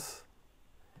 does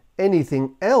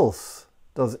anything else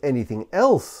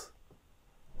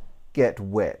get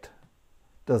wet?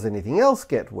 Does anything else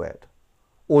get wet?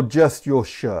 Or just your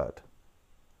shirt?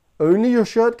 Only your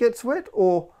shirt gets wet,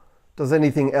 or does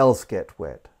anything else get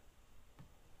wet?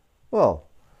 Well,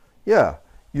 yeah,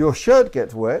 your shirt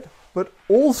gets wet, but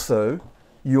also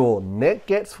your neck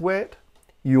gets wet,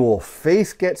 your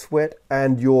face gets wet,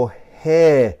 and your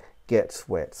hair gets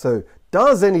wet. So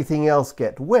does anything else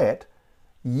get wet?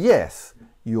 Yes,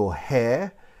 your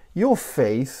hair, your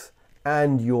face,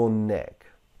 and your neck.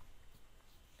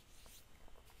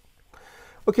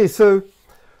 Okay, so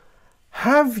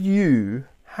have you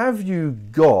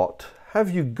got a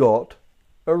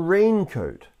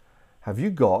raincoat? Have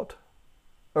you got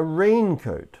a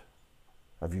raincoat?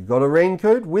 Have you got a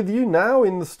raincoat with you now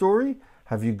in the story?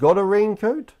 Have you got a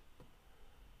raincoat?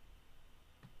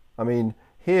 I mean,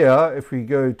 here, if we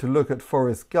go to look at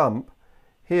Forrest Gump,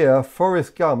 here,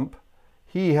 Forrest Gump,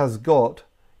 he's got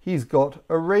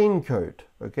a raincoat,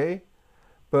 okay?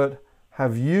 But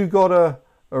have you got a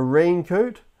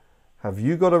raincoat? Have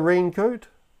you got a raincoat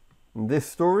in this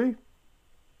story?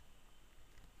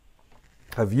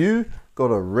 Have you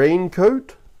got a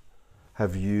raincoat?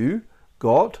 Have you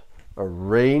got a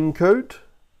raincoat?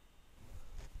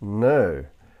 No,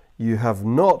 you have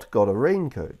not got a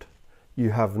raincoat.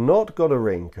 You have not got a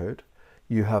raincoat.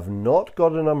 You have not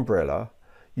got an umbrella.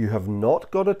 You have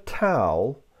not got a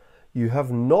towel. You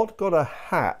have not got a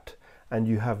hat. And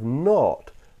you have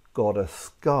not got a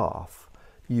scarf.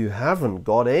 You haven't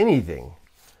got anything.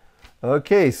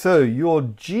 Okay, so your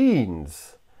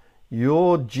jeans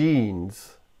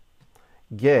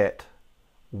get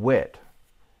wet.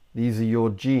 These are your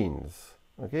jeans.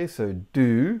 Okay, so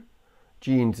do,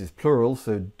 jeans is plural,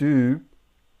 so do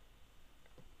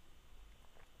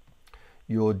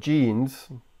your jeans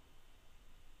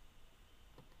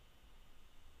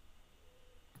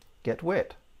get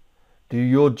wet? Do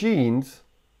your jeans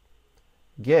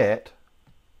get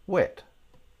wet?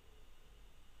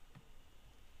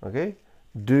 Okay,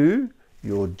 do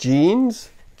your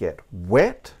jeans get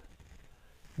wet?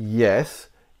 Yes,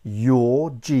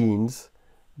 your jeans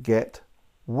get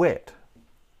wet.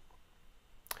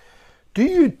 Do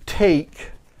you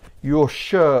take your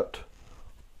shirt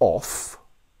off?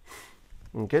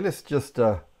 Okay, let's just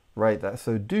write that.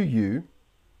 So do you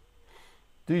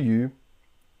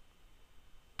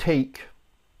take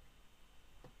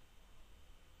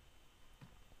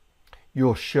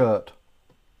your shirt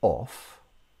off?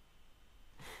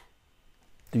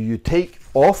 Do you take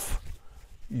off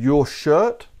your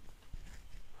shirt?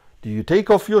 Do you take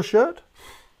off your shirt?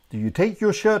 Do you take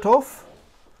your shirt off?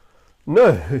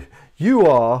 No, you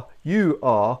are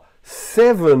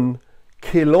 7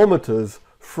 kilometers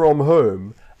from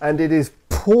home and it is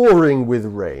pouring with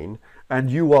rain and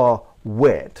you are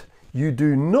wet. You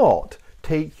do not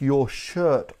take your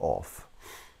shirt off.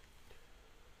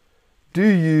 Do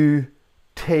you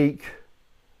take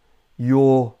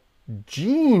your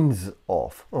jeans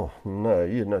off? Oh no,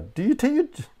 you know. Do you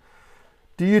take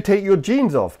your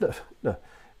jeans off? No, no.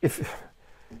 If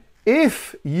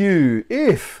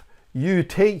you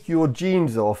take your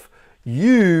jeans off,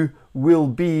 you will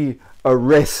be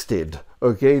arrested.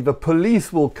 Okay, the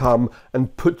police will come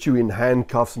and put you in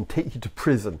handcuffs and take you to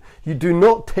prison. You do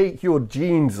not take your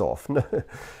jeans off. No,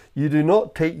 you do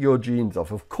not take your jeans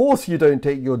off. Of course you don't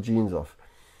take your jeans off.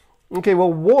 Okay,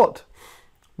 well what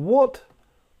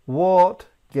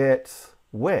gets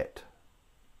wet?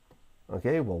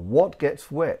 Okay, well what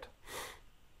gets wet?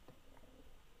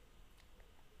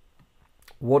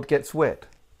 What gets wet?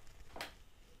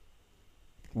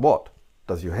 What?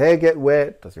 Does your hair get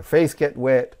wet? Does your face get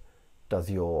wet? Does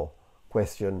your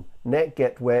neck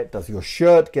get wet? Does your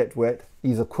shirt get wet?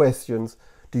 These are questions.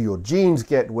 Do your jeans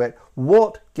get wet?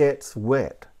 What gets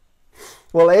wet?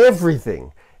 Well,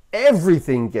 everything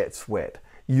gets wet.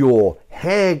 Your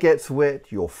hair gets wet,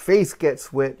 your face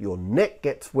gets wet, your neck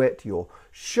gets wet, your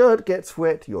shirt gets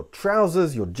wet, your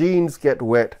trousers, your jeans get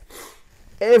wet.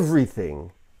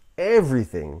 Everything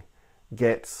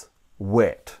gets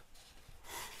wet.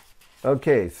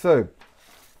 Okay, so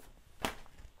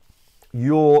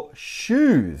your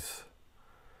shoes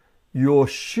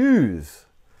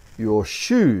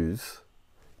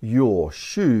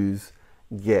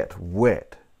get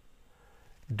wet.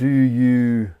 Do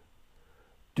you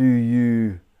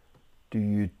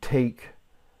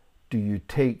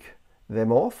take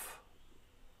them off?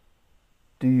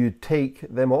 Do you take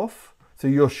them off? So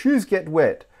your shoes get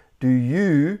wet. Do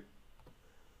you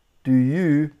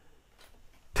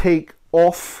take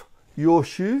off your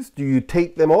shoes? Do you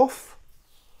take them off?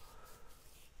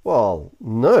 Well,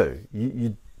 no,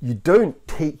 you don't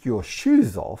take your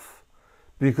shoes off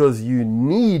because you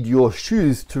need your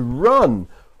shoes to run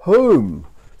home.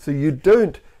 So you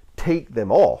don't take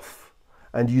them off,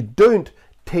 and you don't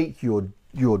take your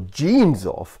jeans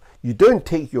off. You don't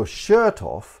take your shirt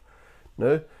off.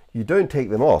 No, you don't take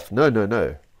them off. No, no,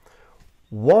 no.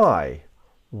 Why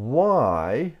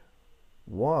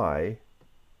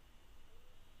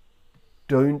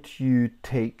don't you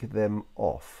take them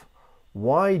off?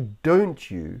 Why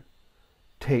don't you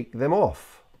take them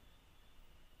off?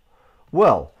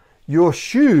 Well, your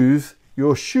shoes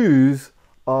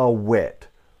are wet,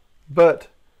 but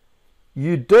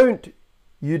you don't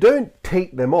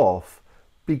take them off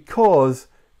because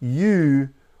you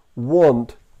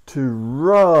want to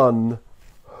run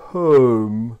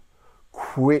home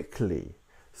quickly.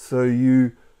 So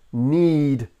you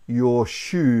need your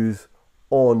shoes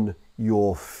on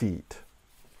your feet.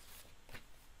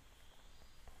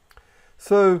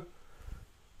 So,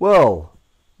 well,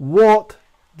 what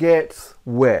gets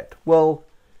wet? Well,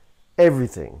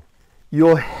 everything.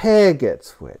 Your hair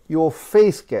gets wet, your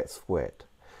face gets wet,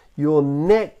 your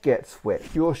neck gets wet,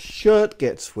 your shirt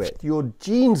gets wet, your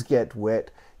jeans get wet,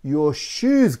 your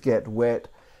shoes get wet,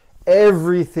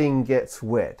 everything gets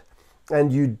wet.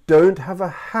 And you don't have a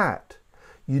hat,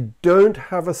 you don't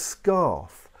have a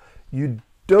scarf, you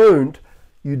don't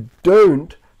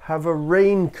have a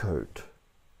raincoat,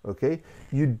 okay?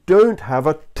 You don't have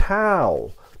a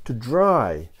towel to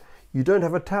dry, you don't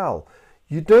have a towel,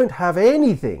 you don't have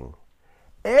anything.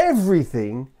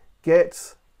 Everything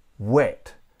gets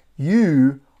wet.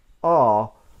 You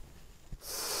are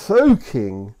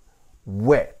soaking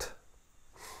wet.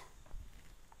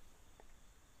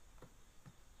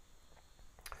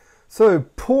 So,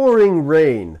 pouring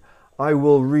rain. I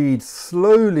will read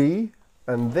slowly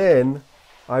and then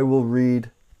I will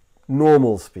read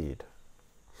normal speed.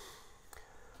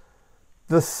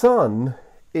 The sun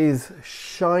is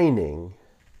shining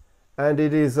and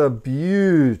it is a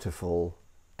beautiful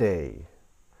day.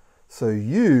 So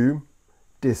you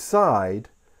decide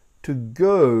to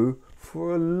go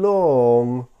for a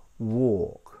long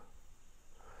walk.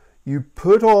 You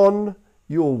put on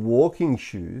your walking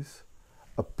shoes,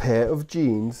 a pair of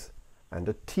jeans and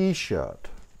a t-shirt.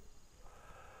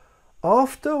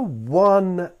 After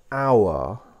 1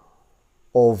 hour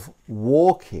of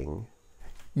walking,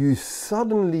 you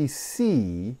suddenly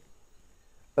see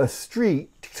a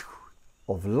streak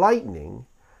of lightning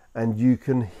and you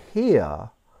can hear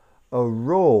a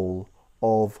roll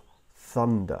of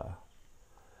thunder.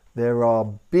 There are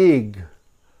big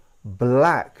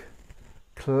black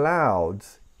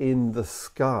clouds in the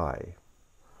sky.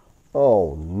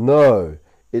 Oh no,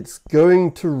 it's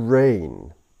going to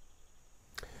rain.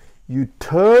 You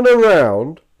turn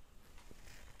around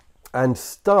and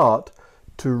start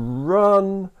to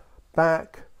run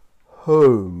back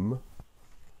home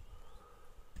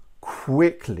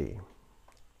quickly.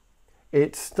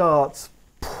 It starts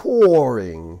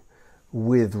pouring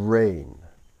with rain.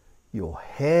 Your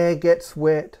hair gets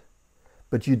wet,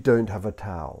 but you don't have a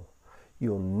towel.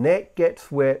 Your neck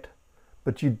gets wet,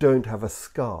 but you don't have a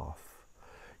scarf.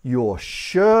 Your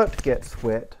shirt gets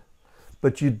wet,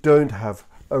 but you don't have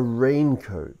a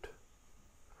raincoat.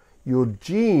 Your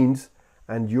jeans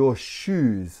and your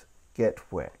shoes get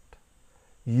wet.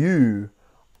 You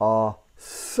are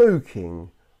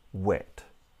soaking wet.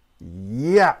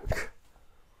 Yuck!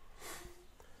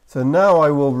 So now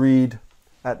I will read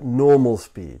at normal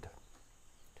speed.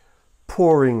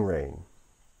 Pouring rain.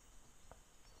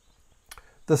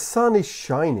 The sun is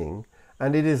shining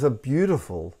and it is a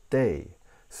beautiful day.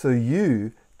 So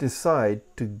you decide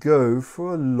to go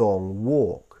for a long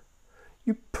walk.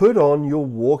 You put on your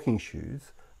walking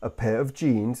shoes, a pair of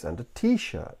jeans and a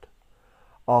t-shirt.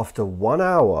 After 1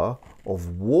 hour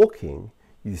of walking,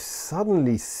 you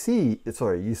suddenly see a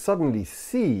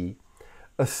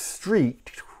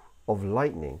streak of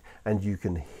lightning and you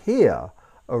can hear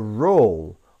a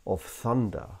roll of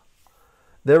thunder.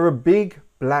 There are big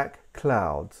black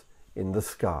clouds in the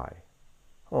sky.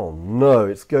 Oh no,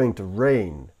 it's going to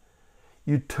rain.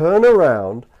 You turn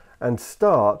around and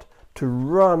start to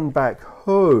run back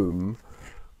home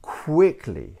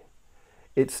quickly.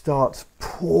 It starts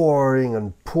pouring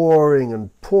and pouring and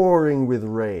pouring with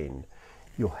rain.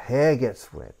 Your hair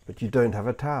gets wet, but you don't have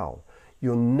a towel.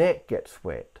 Your neck gets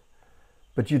wet,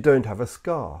 but you don't have a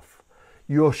scarf.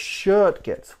 Your shirt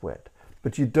gets wet,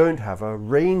 but you don't have a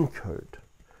raincoat.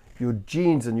 Your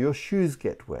jeans and your shoes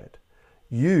get wet.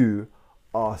 You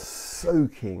are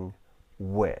soaking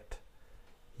wet.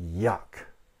 Yuck.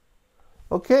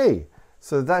 Okay,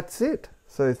 so that's it.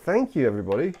 So thank you,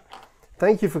 everybody.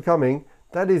 Thank you for coming.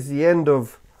 That is the end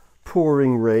of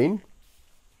pouring rain.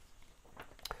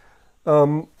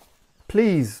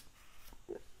 Please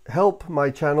help my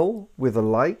channel with a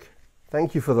like.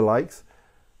 Thank you for the likes.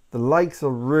 The likes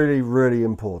are really, really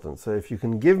important. So if you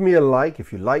can give me a like,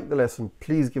 if you like the lesson,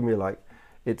 please give me a like.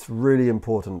 It's really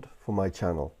important for my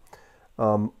channel.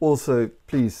 Also,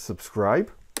 please subscribe.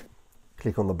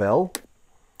 Click on the bell.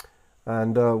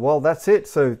 And well, that's it.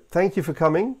 So thank you for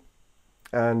coming.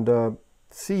 and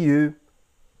see you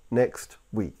next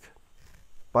week.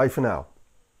 Bye for now.